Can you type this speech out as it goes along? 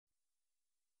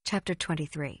Chapter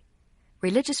 23.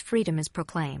 Religious freedom is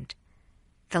proclaimed.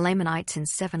 The Lamanites in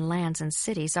 7 lands and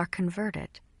cities are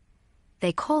converted.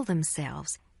 They call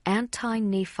themselves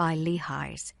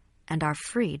anti-Nephi-Lehi's and are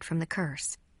freed from the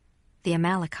curse. The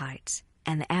Amalekites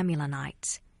and the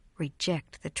Ammonites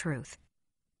reject the truth.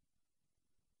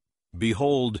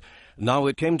 Behold, now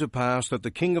it came to pass that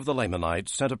the king of the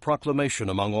Lamanites sent a proclamation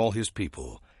among all his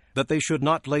people, that they should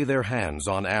not lay their hands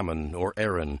on Ammon or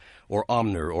Aaron or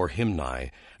Omner or Himni,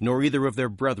 nor either of their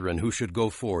brethren who should go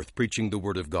forth preaching the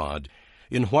word of God,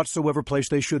 in whatsoever place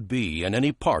they should be in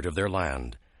any part of their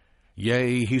land.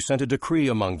 Yea, he sent a decree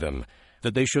among them,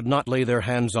 that they should not lay their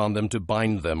hands on them to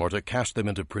bind them or to cast them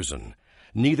into prison.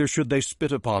 Neither should they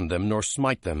spit upon them, nor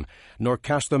smite them, nor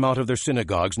cast them out of their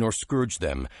synagogues, nor scourge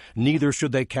them. Neither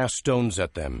should they cast stones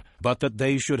at them, but that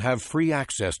they should have free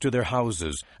access to their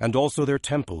houses, and also their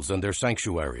temples and their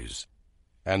sanctuaries.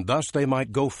 And thus they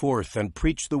might go forth and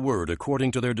preach the word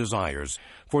according to their desires,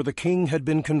 for the king had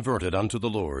been converted unto the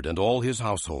Lord, and all his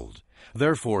household.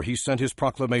 Therefore he sent his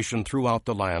proclamation throughout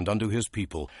the land unto his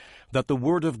people, that the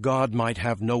word of God might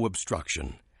have no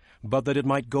obstruction, but that it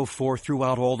might go forth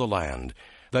throughout all the land,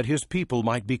 that his people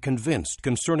might be convinced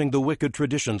concerning the wicked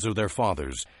traditions of their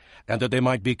fathers, and that they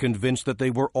might be convinced that they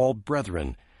were all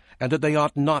brethren, and that they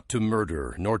ought not to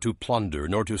murder, nor to plunder,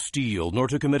 nor to steal, nor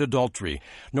to commit adultery,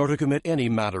 nor to commit any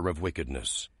matter of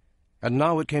wickedness. And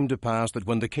now it came to pass that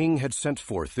when the king had sent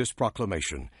forth this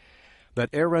proclamation,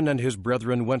 that Aaron and his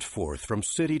brethren went forth from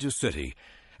city to city,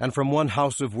 and from one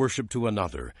house of worship to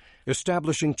another,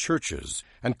 establishing churches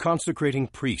and consecrating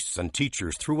priests and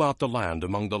teachers throughout the land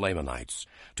among the Lamanites,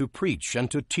 to preach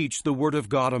and to teach the word of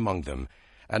God among them,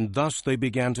 and thus they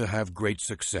began to have great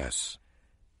success.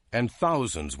 And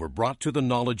thousands were brought to the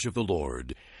knowledge of the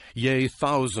Lord, yea,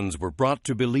 thousands were brought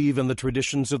to believe in the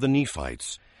traditions of the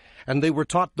Nephites, and they were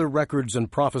taught the records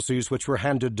and prophecies which were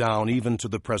handed down even to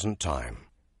the present time.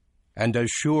 And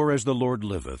as sure as the Lord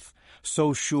liveth,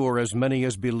 so sure as many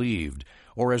as believed,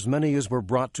 or as many as were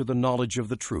brought to the knowledge of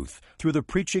the truth, through the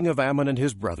preaching of Ammon and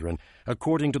his brethren,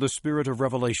 according to the spirit of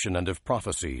revelation and of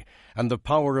prophecy, and the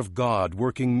power of God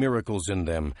working miracles in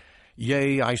them,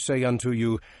 yea, I say unto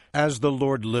you, as the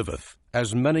Lord liveth,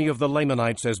 as many of the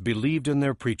Lamanites as believed in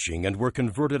their preaching and were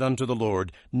converted unto the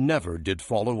Lord, never did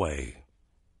fall away.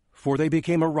 For they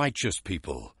became a righteous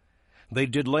people. They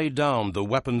did lay down the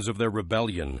weapons of their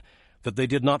rebellion, that they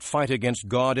did not fight against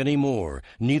God any more,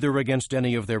 neither against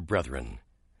any of their brethren.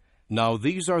 Now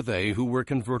these are they who were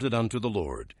converted unto the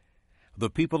Lord,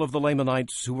 the people of the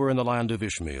Lamanites who were in the land of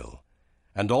Ishmael,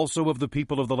 and also of the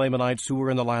people of the Lamanites who were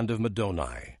in the land of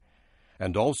Madoni,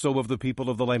 and also of the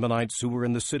people of the Lamanites who were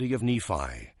in the city of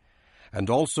Nephi, and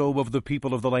also of the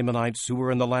people of the Lamanites who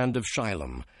were in the land of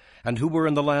Shilom, and who were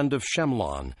in the land of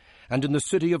Shemlon, and in the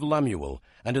city of Lemuel,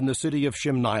 and in the city of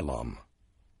Shimnilam.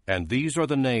 And these are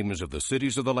the names of the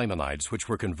cities of the Lamanites which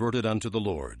were converted unto the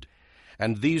Lord.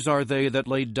 And these are they that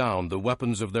laid down the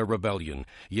weapons of their rebellion,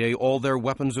 yea, all their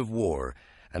weapons of war,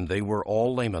 and they were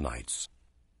all Lamanites.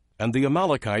 And the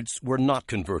Amalekites were not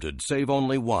converted, save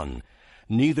only one,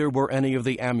 neither were any of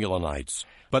the Ammonites,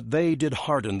 but they did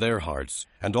harden their hearts,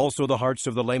 and also the hearts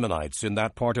of the Lamanites in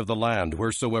that part of the land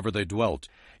wheresoever they dwelt,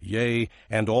 yea,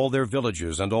 and all their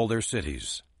villages and all their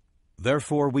cities.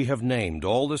 Therefore we have named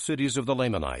all the cities of the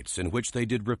Lamanites in which they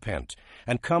did repent,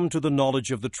 and come to the knowledge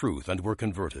of the truth, and were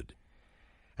converted.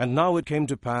 And now it came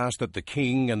to pass that the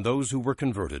king and those who were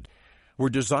converted were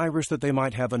desirous that they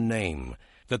might have a name,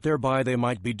 that thereby they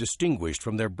might be distinguished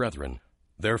from their brethren.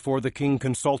 Therefore the king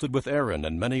consulted with Aaron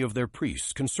and many of their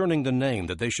priests concerning the name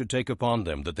that they should take upon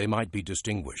them, that they might be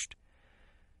distinguished.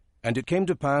 And it came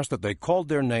to pass that they called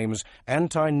their names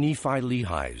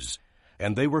Anti-Nephi-Lehi's,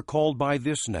 and they were called by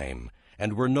this name,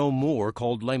 and were no more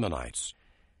called Lamanites.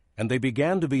 And they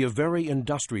began to be a very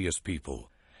industrious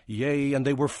people. Yea, and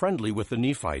they were friendly with the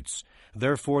Nephites.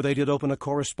 Therefore they did open a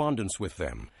correspondence with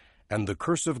them, and the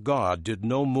curse of God did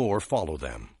no more follow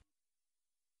them.